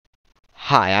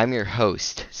Hi, I'm your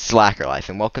host, Slacker Life,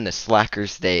 and welcome to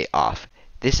Slacker's Day Off.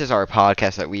 This is our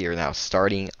podcast that we are now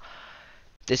starting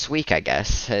this week, I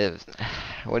guess.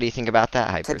 What do you think about that,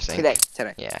 Hyper Zink?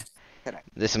 Today. Yeah. Today.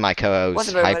 This is my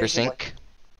co-host, Hyper Zink.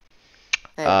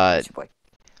 Hey,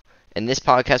 In this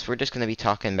podcast, we're just going to be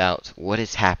talking about what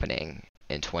is happening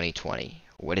in 2020.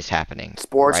 What is happening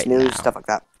sports, right news, now. stuff like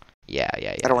that. Yeah.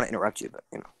 I don't want to interrupt you, but,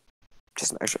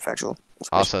 just an extra factual.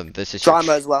 Also, this is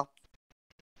drama as well.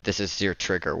 This is your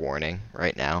trigger warning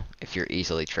right now. If you're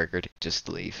easily triggered, just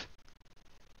leave.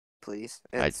 Please.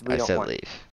 I said leave.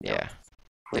 Yeah.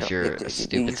 If you're a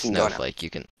stupid snowflake, you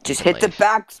can just hit the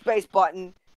backspace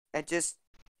button and just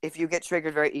if you get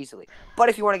triggered very easily. But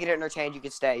if you want to get entertained, you can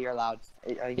stay. You're allowed.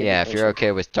 Yeah, if you're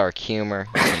okay with dark humor,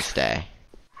 you can stay.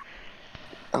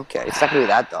 Okay, it's not gonna be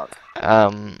that dark.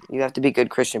 You have to be a good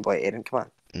Christian boy, Aiden. Come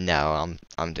on. No,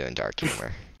 I'm doing dark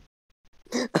humor.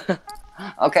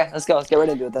 Okay, let's go. Let's get right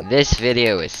into it then. This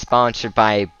video is sponsored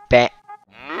by the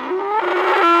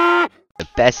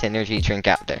best energy drink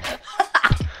out there.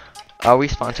 Are we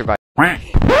sponsored by?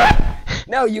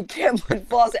 No, you can't put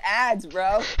false ads,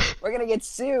 bro. We're gonna get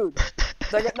sued.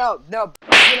 They're gonna no.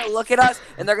 They're gonna look at us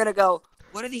and they're gonna go,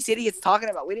 "What are these idiots talking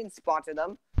about? We didn't sponsor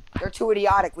them. They're too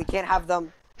idiotic. We can't have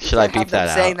them." Should I beep that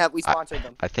out? Saying that we sponsored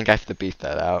them. I think I have to beep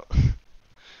that out.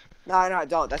 No,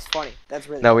 don't. That's funny. That's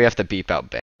really. No, we have to beep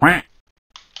out bang.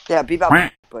 Yeah, beep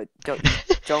out, but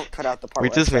don't cut out the part. We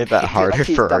just made that harder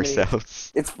for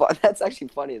ourselves. It's fun. That's actually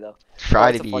funny though.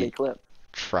 Try to be funny clip.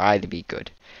 Try to be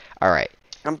good. All right.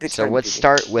 So let's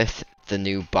start with the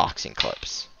new boxing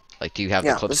clips. Like, do you have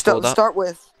the clips pulled up?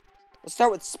 Let's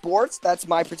start with sports. That's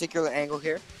my particular angle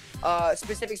here.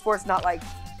 Specific sports, not like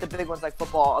the big ones like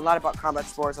football. A lot about combat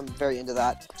sports. I'm very into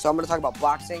that. So I'm going to talk about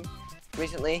boxing.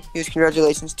 Recently, huge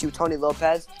congratulations to Tony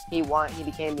Lopez. He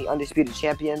became the undisputed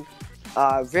champion.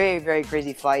 Very, very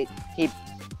crazy fight.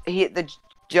 The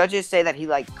judges say that he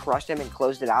crushed him and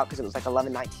closed it out because it was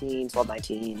 11-19,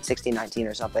 12-19, 16-19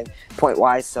 or something point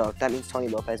wise. So that means Tony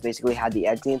Lopez basically had the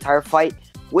edge the entire fight,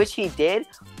 which he did.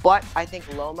 But I think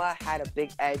Loma had a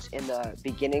big edge in the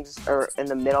beginnings or in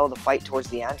the middle of the fight towards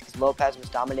the end because Lopez was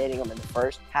dominating him in the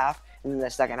first half, and then the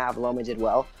second half Loma did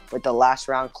well, but the last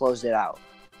round closed it out.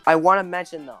 I want to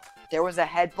mention though, there was a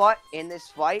headbutt in this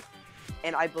fight.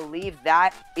 And I believe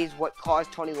that is what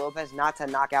caused Tony Lopez not to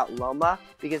knock out Loma,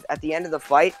 because at the end of the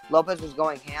fight, Lopez was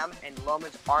going ham and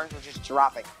Loma's arms were just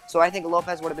dropping. So I think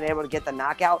Lopez would have been able to get the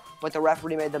knockout, but the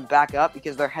referee made them back up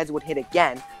because their heads would hit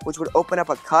again, which would open up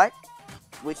a cut,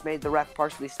 which made the ref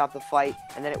partially stop the fight,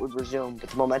 and then it would resume, but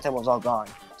the momentum was all gone.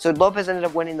 So Lopez ended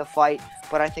up winning the fight,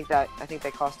 but I think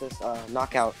they cost us a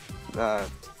knockout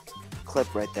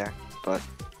clip right there. But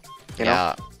you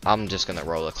know. I'm just gonna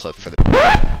roll a clip for the.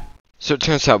 So it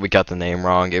turns out we got the name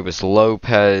wrong. It was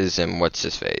Lopez and what's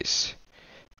his face?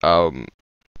 Yeah,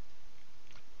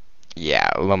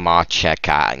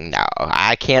 Lamacheka. No,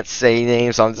 I can't say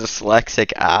names. I'm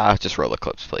dyslexic. Just roll the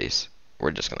clips, please. We're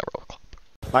just gonna roll a clip.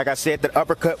 Like I said, the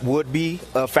uppercut would be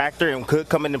a factor and could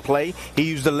come into play. He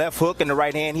used the left hook and the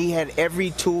right hand. He had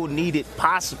every tool needed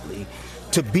possibly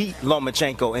to beat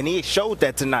Lomachenko, and he showed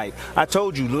that tonight. I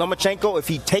told you, Lomachenko, if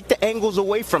he take the angles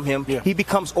away from him, he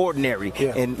becomes ordinary,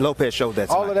 and Lopez showed that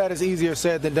tonight. All of that is easier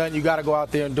said than done. You got to go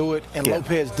out there and do it, and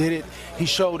Lopez did it. He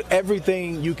showed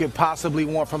everything you could possibly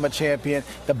want from a champion,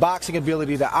 the boxing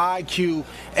ability, the IQ,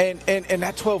 and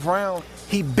that 12th round,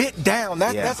 he bit down.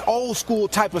 That's old school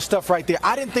type of stuff right there.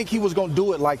 I didn't think he was going to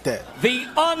do it like that. The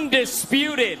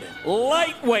undisputed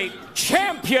lightweight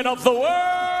champion of the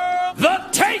world, the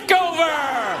takeover,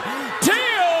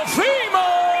 Teofimo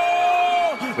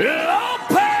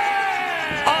Lopez!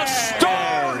 A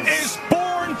star is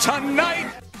born tonight.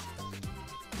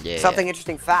 Yeah. Something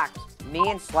interesting fact. Me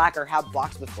and Slacker have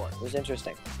boxed before. It was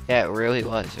interesting. Yeah, it really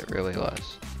was. It really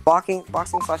was. Boxing /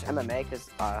 MMA, because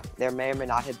there may or may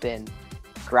not have been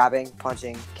grabbing,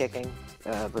 punching, kicking,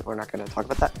 but we're not going to talk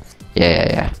about that.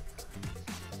 Yeah.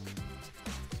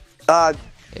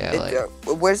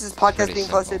 Where's this podcast being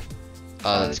posted?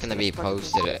 It's going to be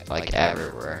posted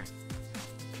everywhere.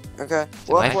 Okay.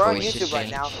 Well, we're on YouTube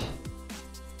right now.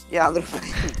 Yeah, a little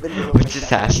bit. What just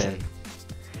happened?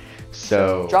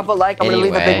 So drop a like. I'm going to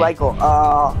leave a big like goal.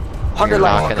 100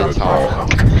 likes. Not gonna talk.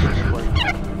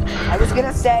 I was going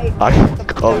to say, I'm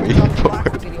coming for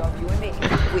video of you and me.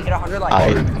 We hit 100 likes.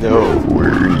 I know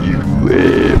where you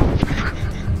live.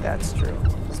 That's true.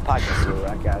 This podcast is a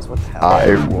wreck, guys. What the hell?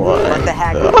 I want what the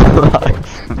heck?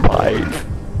 Fight.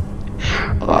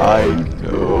 I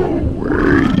know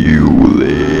where you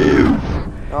live.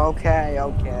 Okay,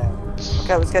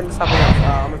 let's get into something else.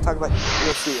 I'm gonna talk about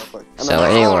UFC real quick. So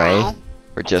anyway,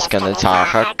 we're just gonna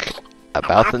talk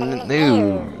about the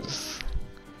news.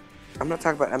 I'm gonna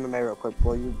talk about MMA real quick.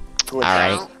 Will you?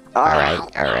 Alright.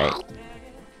 Alright. Alright.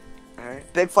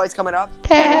 Big fights coming up.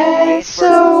 That's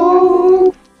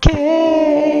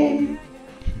okay.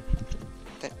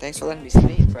 Thanks for letting me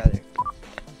speak, brother.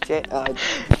 Can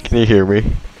you hear me?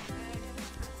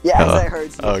 Yes, I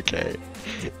heard you. Okay.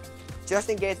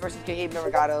 Justin Gates versus Khabib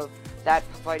Nurmagomedov. That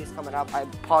fight is coming up. I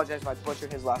apologize if I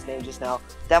butchered his last name just now.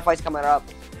 That fight's coming up.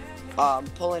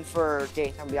 Pulling for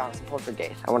Gates. I'm gonna be honest. I'm pulling for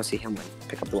Gates. I want to see him win.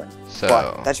 Pick up the win. So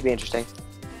but that should be interesting.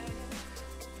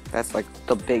 That's like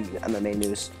the big MMA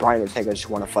news. Brian Ortega just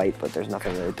won a fight, but there's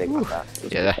nothing really big about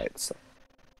that. Yeah,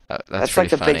 that's like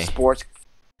the funny. big sports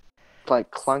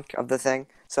like clunk of the thing.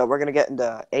 So we're gonna get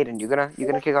into Aiden. You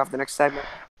gonna kick off the next segment?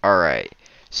 All right.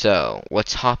 So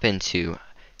let's hop into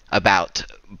about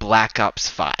Black Ops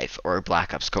 5 or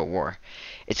Black Ops Cold War.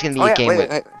 It's gonna be a game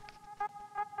with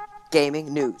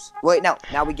gaming news. Wait, no.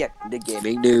 Now we get the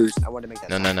gaming news. I want to make that.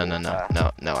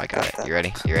 No. I got it. You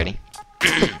ready?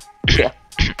 Yeah.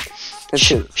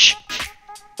 Shh.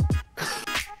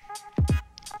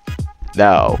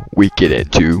 Now we get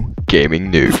into gaming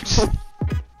news.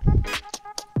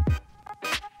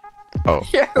 Oh,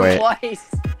 Your wait. voice.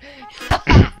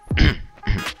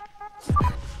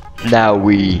 Now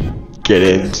we get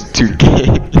into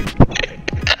game.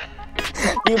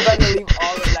 You better leave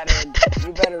all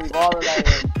of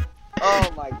that in. Oh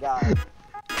my god.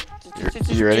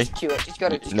 You ready? Just cue it. Just go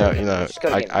to. Just No, go to no. Just go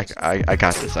to gaming. I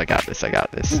got this.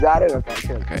 You got it. Okay.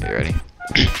 Good. Okay, you ready?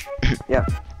 Yeah.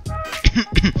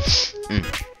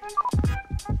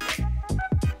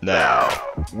 Now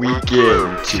we get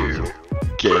into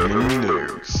gaming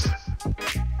news.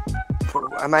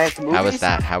 Am I at the movies?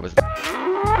 How was that?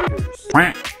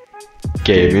 News.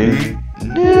 Gaming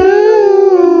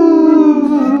news.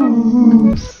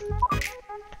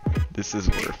 This is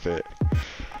worth it.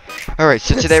 Alright,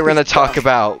 so today we're going to talk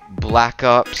about Black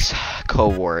Ops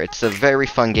Cold War. It's a very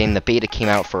fun game. The beta came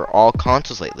out for all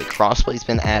consoles lately. Crossplay's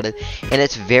been added, and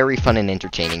it's very fun and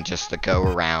entertaining just to go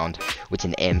around with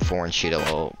an M4 and shoot a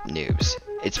little noobs.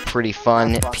 It's pretty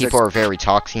fun. People are very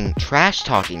talking. Trash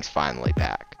talking's finally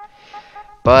back.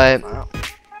 But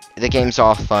the game's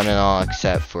all fun and all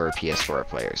except for PS4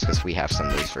 players, because we have some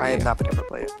news for you. I have not been able to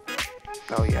play it.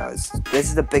 Oh yeah, this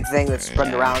is the big thing that's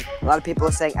spreading around. A lot of people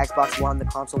are saying Xbox won the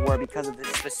console war because of this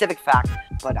specific fact,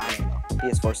 but I don't know.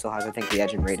 PS4 still has, I think, the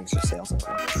edge in ratings for sales.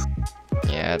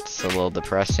 Yeah, it's a little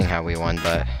depressing how we won,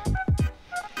 but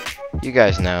you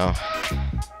guys know.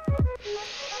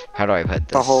 How do I put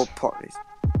this? The whole party.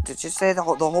 Just say the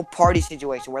whole party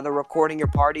situation where they're recording your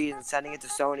party and sending it to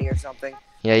Sony or something.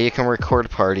 Yeah, you can record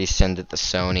parties, send it to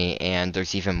Sony, and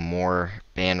there's even more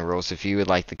ban rules if you would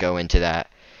like to go into that.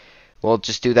 We'll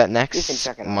just do that next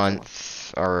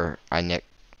month, or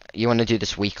you want to do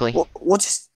this weekly? We'll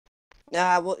just,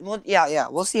 yeah.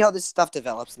 We'll see how this stuff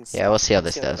develops. And yeah, we'll see how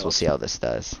this does. We'll see how this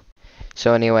does.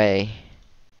 So anyway,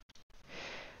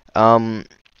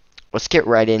 let's get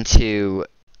right into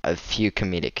a few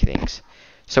comedic things.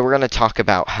 So we're gonna talk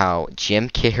about how Jim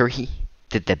Carrey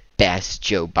did the best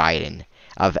Joe Biden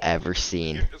I've ever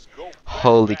seen.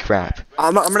 Holy crap!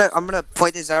 I'm gonna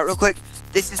point this out real quick.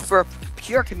 This is for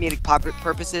pure comedic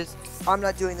purposes. I'm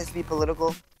not doing this to be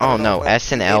political. Oh no,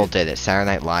 SNL did it, Saturday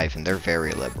Night Live, and they're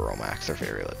very liberal, Max. They're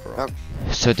very liberal. Okay.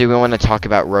 So do we want to talk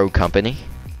about Rogue Company?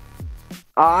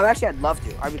 Actually, I'd love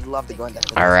to. I would love to go into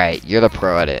that. Alright, you're the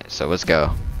pro at it, so let's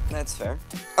go. That's fair.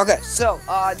 Okay, so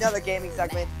another gaming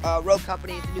segment. Rogue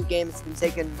Company is a new game. It's been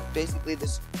taking basically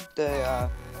the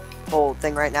whole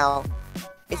thing right now.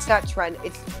 It's not trend.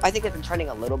 I think it's been trending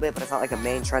a little bit, but it's not like a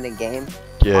main trending game.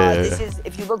 Yeah. This is,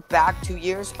 if you look back 2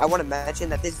 years, I want to mention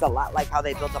that this is a lot like how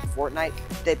they built up Fortnite.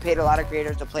 They paid a lot of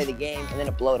creators to play the game, and then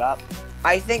it blowed up.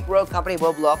 I think Rogue Company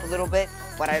will blow up a little bit,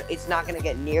 but it's not going to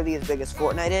get nearly as big as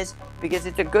Fortnite is, because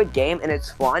it's a good game and it's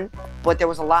fun, but there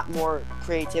was a lot more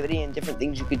creativity and different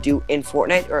things you could do in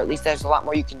Fortnite, or at least there's a lot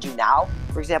more you can do now.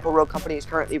 For example, Rogue Company is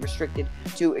currently restricted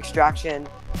to extraction,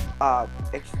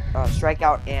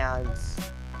 strikeout, and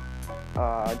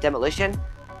demolition.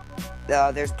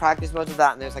 There's practice modes of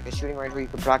that, and there's like a shooting range where you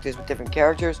can practice with different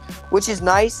characters, which is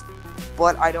nice,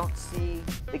 but I don't see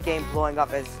the game blowing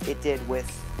up as it did with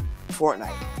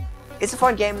Fortnite. It's a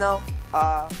fun game though.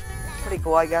 Pretty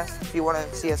cool, I guess. If you want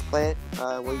to see us play it,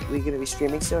 we gonna be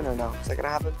streaming soon or no? Is that gonna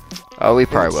happen? Oh, we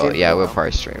probably will. Yeah, we'll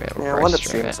probably stream it. We'll end up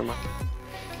streaming somewhere.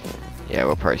 Yeah,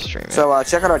 we'll probably stream it. So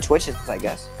check out our Twitches, I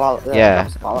guess. We'll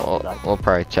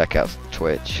probably check out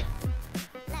Twitch.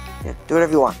 Yeah, do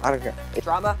whatever you want. I don't care.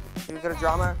 Drama? Can we go to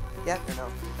drama yet or no?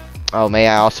 Oh, may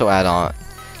I also add on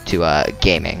to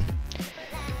gaming?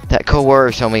 That co-war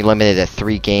is only limited to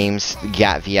 3 games. You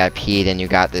got VIP, then you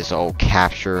got this old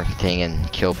capture thing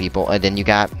and kill people, and then you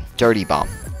got Dirty Bomb.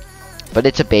 But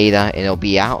it's a beta, and it'll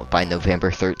be out by November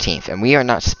 13th. And we are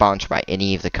not sponsored by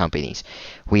any of the companies.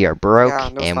 We are broke, Yeah,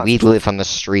 no and we sponsorship. live on the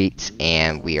streets,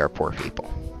 and we are poor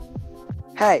people.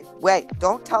 Hey, wait!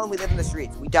 Don't tell them we live in the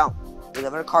streets. We don't. We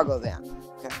live in a cargo van.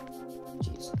 Okay.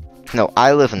 Jeez. No,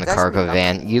 I live in the That's cargo not-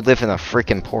 van. You live in a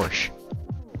freaking Porsche.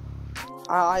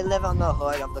 I live on the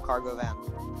hood of the cargo van.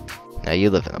 No, you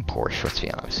live in a Porsche. Let's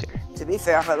be honest here. To be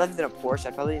fair, if I lived in a Porsche,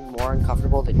 I'd probably be more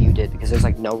uncomfortable than you did because there's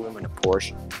like no room in a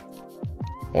Porsche.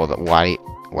 Well, why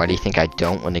do you think I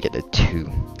don't want to get a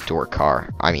 2-door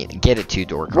car? I mean, get a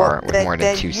 2-door car with more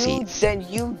than 2 seats. Then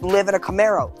you live in a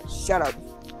Camaro. Shut up.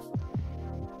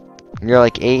 You're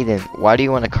like, Aiden, why do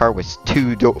you want a car with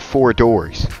 4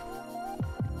 doors?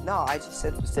 No, I just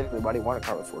said specifically why do you want a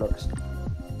car with 4 doors?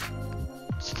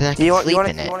 So then I Do can you want sleep you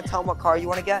in it. want to tell them what car you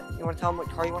want to get? You want to tell them what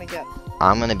car you want to get?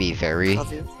 I'm gonna be very, Tell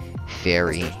them.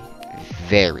 very,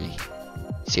 very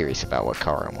serious about what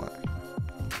car I want.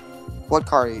 What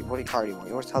car do you want?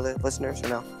 You want to tell the listeners or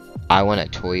no? I want a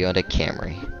Toyota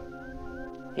Camry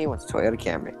He wants a Toyota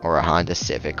Camry. or a Honda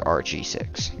Civic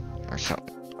RG6 or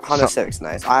something. Honda Civic's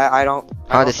nice. I don't.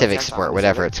 I Honda don't Civic object to Sport, Honda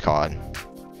whatever Civic. it's called.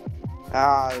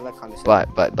 I like Honda Civic.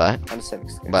 But Honda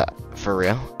Civic's good. But for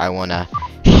real, I want a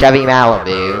Chevy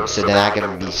Malibu, so then I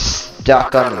can be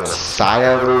stuck on the side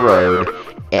of the road,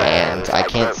 and I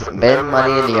can't spend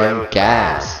money in the own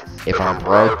gas if I'm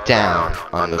broke down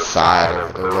on the side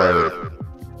of the road.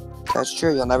 That's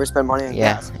true. You'll never spend money on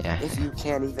Yeah, gas yeah, if you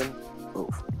can't even move.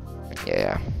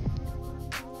 yeah,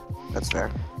 That's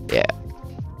fair. yeah.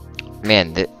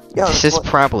 Man, Yo, this is what-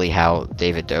 probably how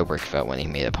David Dobrik felt when he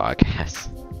made a podcast.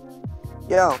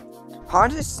 Yo,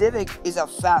 Honda Civic is a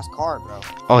fast car, bro.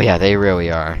 Oh yeah, they really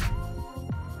are.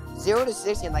 0 to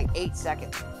 60 in like 8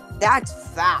 seconds. That's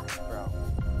fast, bro.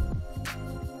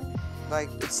 Like,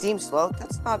 it seems slow.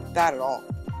 That's not bad at all.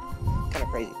 Kind of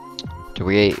crazy.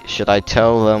 Should I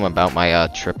tell them about my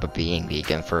trip of being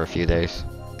vegan for a few days?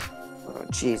 Oh,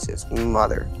 Jesus,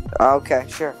 mother. Okay,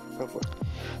 sure. Go for it.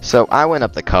 So I went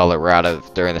up to Colorado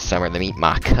during the summer to meet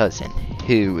my cousin,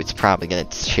 who is probably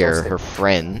gonna share her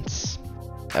friends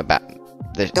about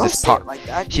this Don't say part. it like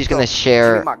that. She's Go. gonna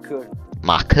share Give me my cousin.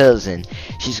 my cousin.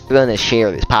 She's gonna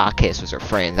share this podcast with her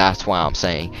friends. That's why I'm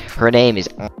saying her name is.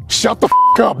 Shut the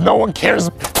up. No one cares.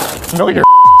 Know your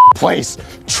place.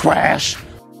 Trash.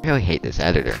 I really hate this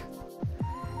editor.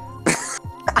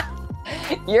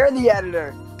 You're the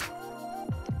editor.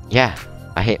 Yeah,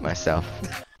 I hate myself.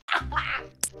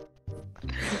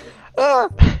 Ah.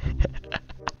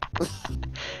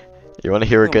 You want to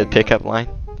hear a Oh good my God. pickup line?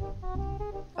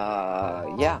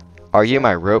 Yeah. Are you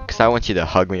my rope? Cause I want you to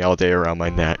hug me all day around my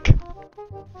neck.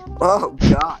 Oh,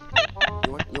 God.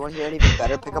 You want to hear an even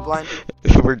better pickup line?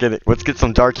 Let's get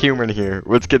some dark humor in here.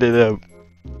 Let's get it up.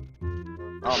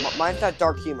 Oh, mine's not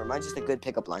dark humor. Mine's just a good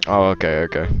pickup line. Oh, okay.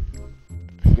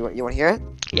 You want to hear it?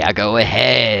 Yeah, go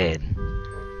ahead.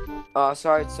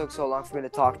 Sorry it took so long for me to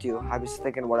talk to you. I was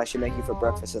thinking what I should make you for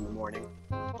breakfast in the morning.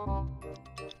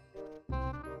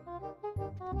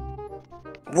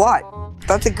 What?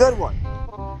 That's a good one.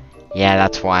 Yeah,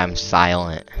 that's why I'm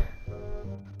silent.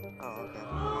 Oh, okay.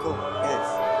 Cool.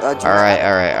 Yes. Do you Alright, wanna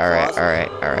alright, add alright, applause? alright,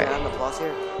 You wanna alright. add an applause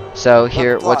here? So Not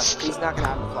here, applause. what's... He's not gonna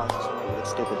add an applause. He's gonna make it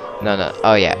stupid. No.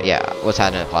 Oh, yeah. What's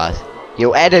that an applause?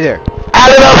 Yo, editor!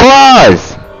 Add an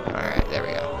applause! Alright, there we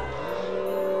go.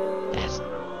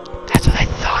 That's what I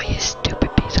thought, you stupid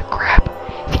piece of crap.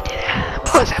 If you didn't add an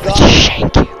applause, I would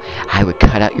shank you. I would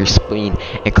cut out your spleen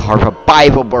and carve a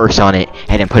Bible verse on it,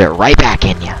 and then put it right back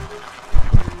in you.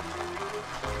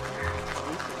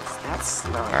 That's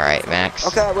not. Alright, Max.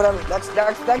 Okay, whatever. Next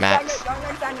Max. segment. Next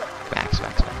segment. Max.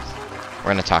 We're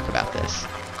gonna talk about this.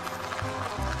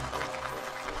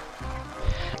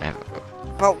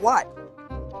 But what?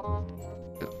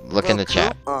 Look in the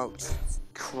chat. Oh,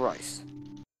 Christ.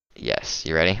 Yes,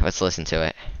 you ready? Let's listen to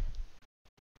it.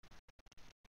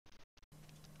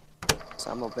 So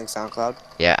I'm opening SoundCloud.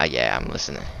 Yeah, I'm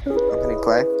listening. Opening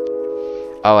play.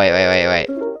 Oh, wait.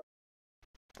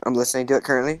 I'm listening to it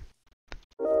currently.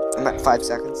 I'm at 5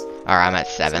 seconds. Alright, I'm at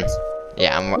 7.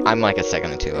 Yeah, I'm like a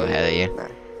second or two ahead of you.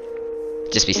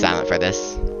 Alright. Just be silent for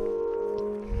this.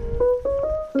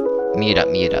 Mute up.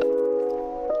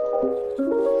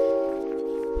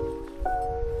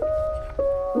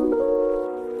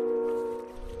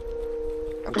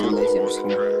 I'm too lazy. I'm just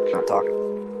gonna not talk.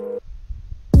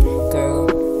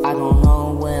 Girl, I don't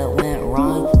know where it went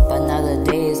wrong, but now the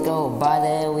days go by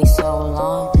that we so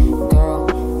long. Girl,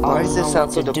 I Why don't does this know sound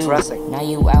what so to do. depressing? Now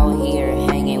you out here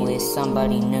hanging with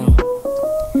somebody new.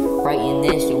 Writing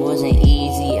this, it wasn't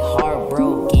easy.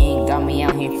 Heartbroken, got me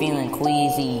out here feeling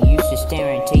queasy. Used to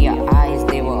stare into your eyes,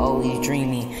 they were always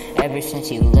dreamy. Ever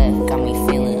since you left, got me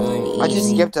feeling uneasy. I just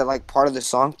skipped a part of the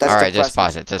song. That's Alright, just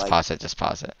depressing. pause it, just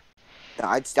pause it. No,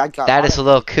 I got That is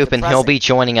Lil Coop, and he'll depressing. be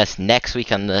joining us next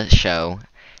week on the show,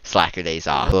 Slacker Days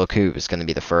Off. Lil Coop is going to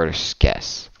be the first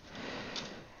guest.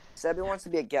 Sebby wants to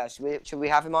be a guest. Should we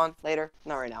have him on later?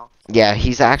 Not right now. Yeah,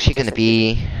 he's actually going to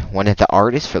be one of the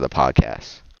artists for the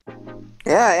podcast.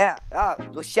 Yeah.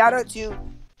 Well, shout out to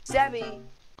Sebby.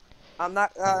 I'm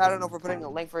not. I don't know if we're putting a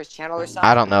link for his channel or something.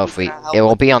 I don't know if He's gonna help it will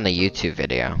with- be on the YouTube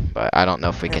video, but I don't know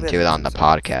if we can Maybe do it that's on the so.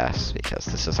 podcast, because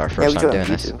this is our Yeah, first we time do it doing on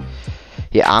this. YouTube.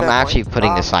 Yeah, I'm Fair actually point.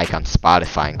 putting this on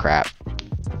Spotify and crap.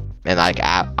 And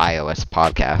iOS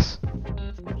podcasts.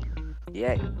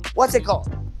 Yeah. What's it called?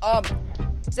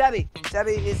 Sebby.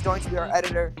 Sebby is going to be our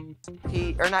editor.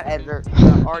 Not editor,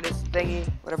 artist thingy,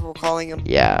 whatever we're calling him.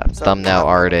 Yeah, So, thumbnail we'll have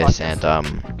artist, him and on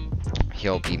the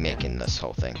he'll be making this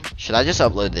whole thing. Should I just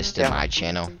upload this to Yeah. my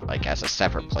channel, like as a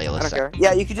separate I don't playlist? care.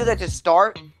 Yeah, you could do that to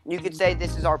start. You could say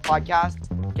this is our podcast,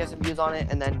 get some views on it,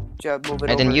 and then move it over.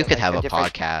 And then you to, could like, have a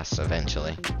different- podcast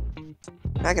eventually.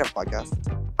 I can have a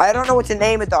podcast. I don't know what to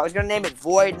name it though. I was gonna name it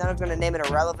Void, and then I was gonna name it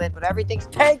Irrelevant, but everything's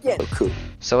taken. Cool.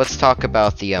 So let's talk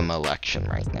about the election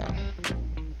right now.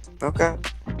 Okay.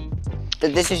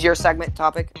 This is your segment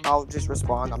topic. I'll just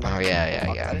respond. I'm not. Oh gonna yeah.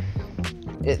 talk about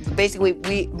it. Basically,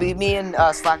 me and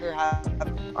Slacker have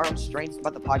our own strengths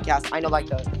about the podcast. I know like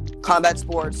the combat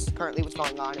sports, currently what's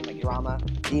going on, and like drama.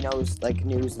 He knows like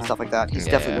news and stuff like that. He's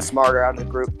Yeah. definitely the smarter out of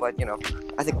the group, but you know,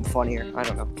 I think I'm funnier. I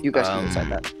don't know. You guys can decide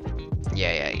that.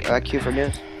 Yeah. Q for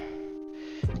news.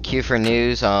 Q for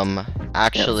news.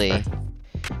 Actually, Yeah,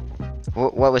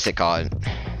 what was it called?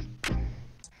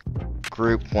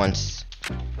 Group wants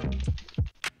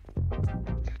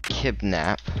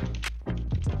kidnap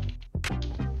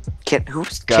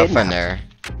Who's governor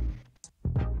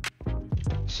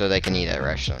so they can eat at a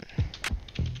restaurant.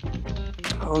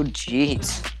 Oh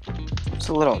jeez, it's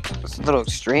a little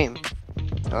extreme.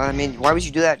 I mean, why would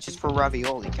you do that just for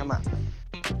ravioli? Come on.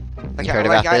 Like, You heard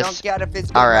like, about I this? don't get if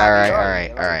it's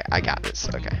Alright, I got this,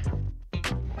 okay.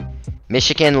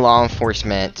 Michigan law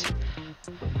enforcement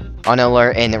on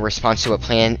alert in response to a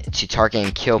plan to target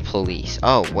and kill police.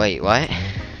 Oh, wait, what?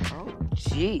 Oh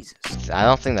Jesus. I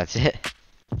don't think that's it.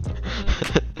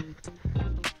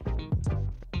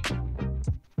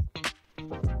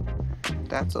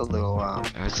 That's a little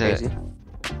What's crazy.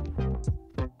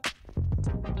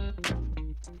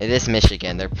 It is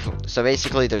Michigan. So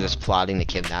basically they're just plotting to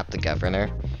kidnap the governor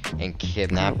and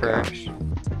kidnap her,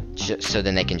 so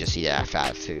then they can just eat at a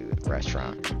fast food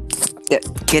restaurant. Yeah,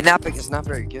 kidnapping is not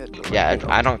very good. But Yeah, like, you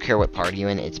know. I don't care what party you're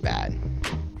in, it's bad.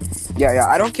 Yeah,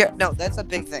 I don't care. No, that's a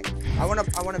big thing. I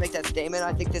wanna make that statement.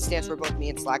 I think this stands for both me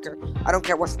and Slacker. I don't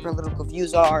care what your political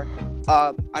views are.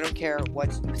 I don't care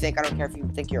what you think. I don't care if you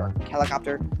think you're a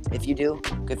helicopter. If you do,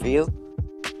 good for you.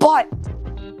 But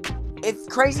if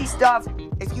crazy stuff,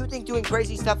 if you think doing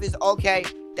crazy stuff is okay,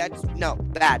 that's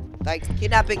bad. Like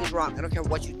kidnapping is wrong. I don't care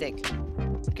what you think. I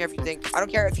don't care if you think. I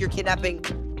don't care if you're kidnapping,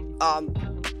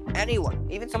 anyone,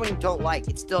 even someone you don't like.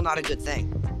 It's still not a good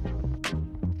thing.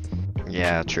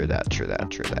 Yeah, true that.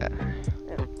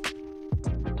 Yeah.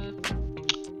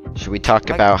 Should we talk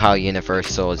about how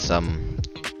Universal has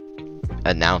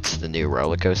announced the new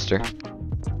roller coaster?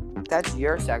 That's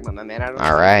your segment, my man. I don't know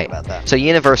Alright. about that. So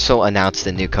Universal announced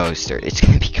the new coaster. It's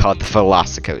gonna be called the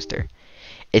Velocicoaster.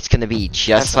 It's gonna be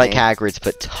just That's like nice. Hagrid's,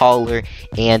 but taller,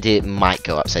 and it might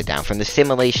go upside down. From the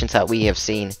simulations that we have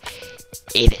seen,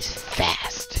 it is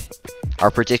fast.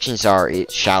 Our predictions are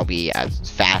it shall be as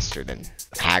faster than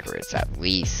Hagrid's at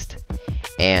least.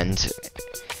 And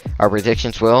our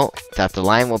predictions will that the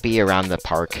line will be around the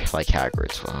park like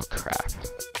Hagrid's. Well, crap.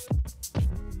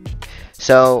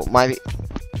 So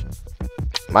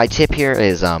my tip here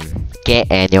is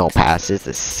get annual passes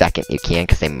the second you can,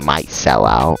 because they might sell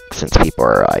out since people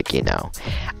are like,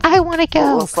 I want to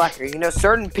go. Well, Slacker,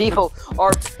 certain people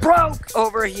are broke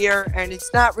over here, and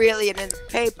it's not really in the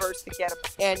papers to get an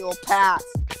annual pass.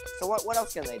 So what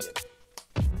else can they do?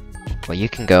 Well, you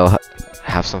can go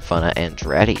have some fun at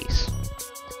Andretti's.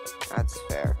 That's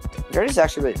fair. Andretti's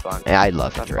actually really fun. Yeah, I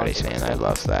love Not Andretti's, sponsored, man. I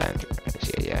love that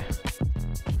Andretti's. Yeah.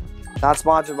 Not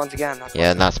sponsored once again.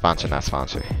 Yeah, not sponsored. Is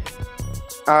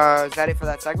that it for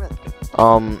that segment?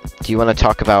 Do you want to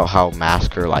talk about how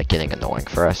masks are like getting annoying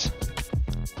for us?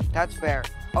 That's fair.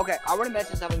 Okay, I want to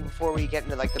mention something before we get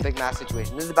into like the big mask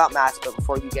situation. This is about masks, but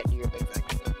before you get into your big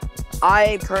thing,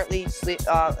 I currently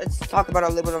let's talk about a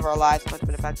little bit of our lives. What's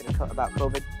been affected about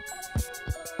COVID.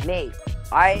 Me,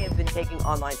 I have been taking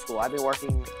online school. I've been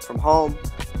working from home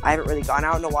I haven't really gone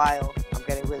out in a while. I'm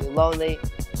getting really lonely.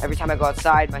 Every time I go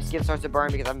outside, my skin starts to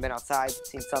burn because I haven't been outside,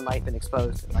 seen sunlight, been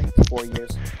exposed in like 4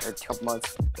 years or a couple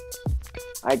months.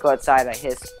 I go outside, I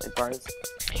hiss, it burns.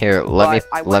 Here, But let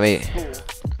I me. went to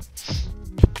school.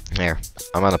 Here,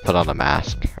 I'm gonna put on a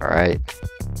mask. All right.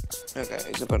 Okay,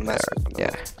 he's gonna put a mask on.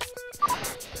 Yeah.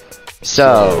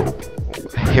 So,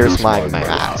 here's my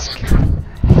mask,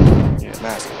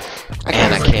 Mask.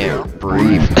 and I can't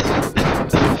breathe.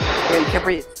 Yeah, you can't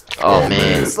breathe. Oh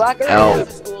man, Slacker help, goes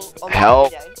to school almost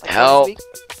help, every day, like help. this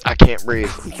week. I can't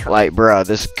breathe. Like, bro,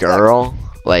 this girl,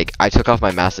 like, I took off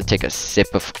my mask to take a sip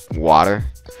of water,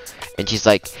 and she's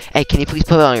like, "Hey, can you please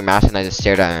put it on your mask?" And I just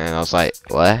stared at her, and I was like,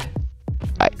 "What?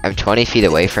 I'm 20 feet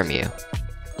away from you.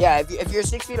 Yeah, if you're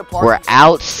 6 feet apart. We're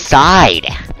outside."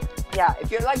 Yeah,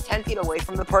 if you're like 10 feet away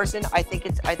from the person, I think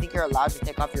you're allowed to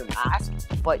take off your mask,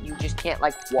 but you just can't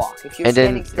like walk. If you're And then,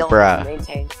 standing still bruh. and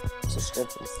maintain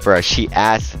distance. Bro, she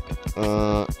asked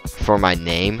for my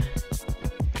name,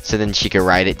 so then she could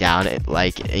write it down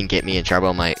and get me in trouble.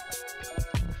 I'm like,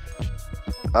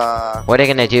 what are you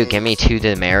gonna do? Give me 2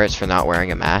 demerits for not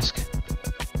wearing a mask?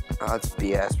 Oh, that's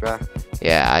BS, bro.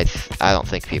 Yeah, I don't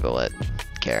think people would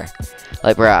care.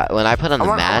 Like, bro, when I put on the I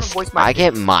wanna mask, voice my I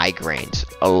get migraines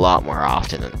a lot more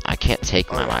often. And I can't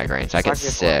take my Oh, yeah. migraines. I It's get actually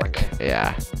a sick. form of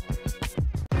Yeah.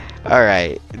 All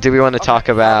right. Do we want to talk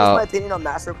Can I voice my about? opinion on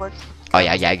masks real quick? Oh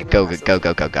yeah, yeah. Go. I'm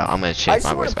gonna I change just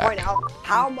my want voice to point back. out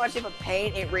how much of a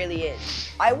pain it really is.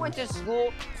 I went to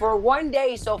school for 1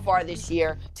 day so far this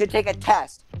year to take a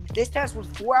test. This test was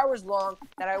 4 hours long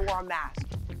that I wore a mask.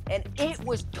 And it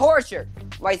was torture.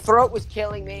 My throat was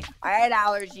killing me. I had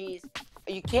allergies.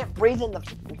 You can't breathe in the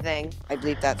thing. I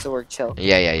believe that, so we're chill.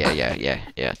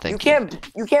 Yeah. Thank you.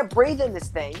 You can't breathe in this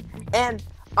thing. And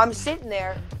I'm sitting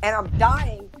there and I'm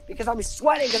dying because I'm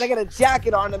sweating because I got a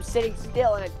jacket on. I'm sitting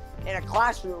still in a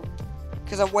classroom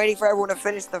because I'm waiting for everyone to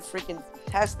finish the freaking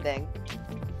test thing.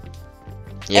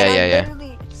 Yeah. I'm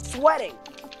literally sweating.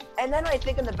 And then I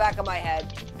think in the back of my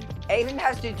head, Aiden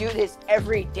has to do this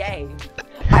every day.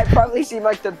 I probably seem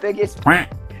like the biggest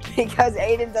because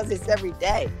Aiden does this every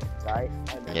day. Sorry.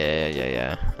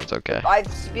 Yeah. It's okay. I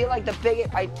feel like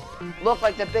I look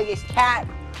like the biggest cat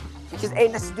because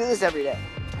Aiden has to do this every day.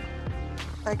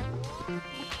 Like,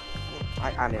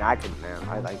 I mean, I could, man.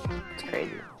 It's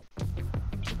crazy.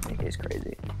 It is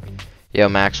crazy. Yo,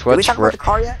 Max, Did we what's talk about the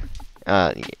car yet?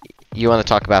 you want to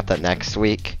talk about that next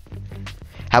week?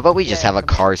 How about we just Yeah, have a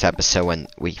come on. Cars episode when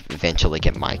we eventually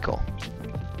get Michael?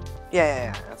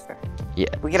 Yeah, that's fair. Yeah.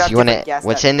 We could have you wanna? different guests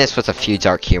What's that- in this with a few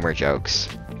dark humor jokes?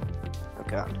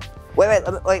 Okay. Wait,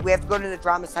 we have to go to the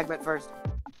drama segment first.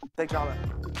 Big drama.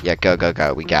 Yeah, go.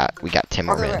 We got 10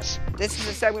 more Okay, minutes. This is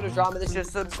a segment of drama. This is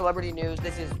some celebrity news.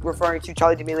 This is referring to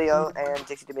Charlie D'Amelio and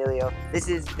Dixie D'Amelio. This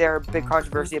is their big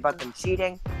controversy about them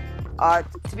cheating.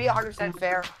 To be 100%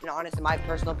 fair and honest, in my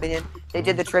personal opinion, they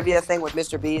did the trivia thing with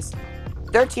Mr. Beast.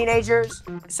 They're teenagers,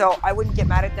 so I wouldn't get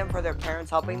mad at them for their parents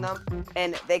helping them.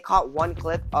 And they caught one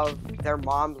clip of their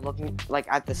mom looking like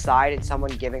at the side and someone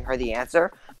giving her the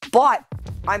answer. But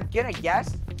I'm gonna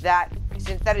guess that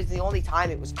since that is the only time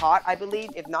it was caught, I believe.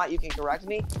 If not, you can correct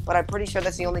me. But I'm pretty sure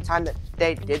that's the only time that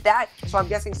they did that. So I'm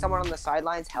guessing someone on the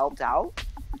sidelines helped out.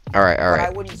 All But I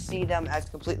right. wouldn't see them as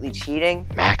completely cheating.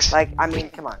 Max. Like, I mean,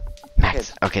 come on.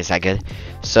 Max. Okay, is that good?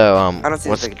 So I don't see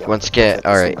the big deal. let's get.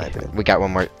 All That's right, my opinion. we got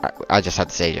one more. I just have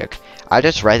to say a joke. I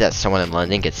just read that someone in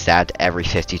London gets stabbed every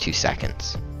 52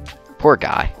 seconds. Poor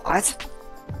guy. What?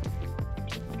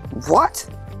 What?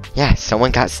 Yeah,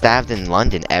 someone got stabbed in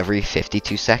London every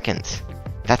 52 seconds.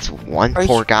 That's one Are you-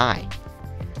 poor guy.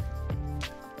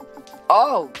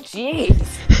 Oh, jeez.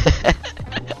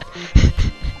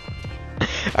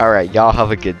 Alright, y'all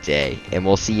have a good day, and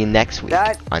we'll see you next week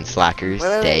That- on Slackers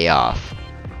Wait. Day Off.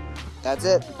 That's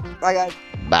it. Bye, guys.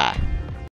 Bye.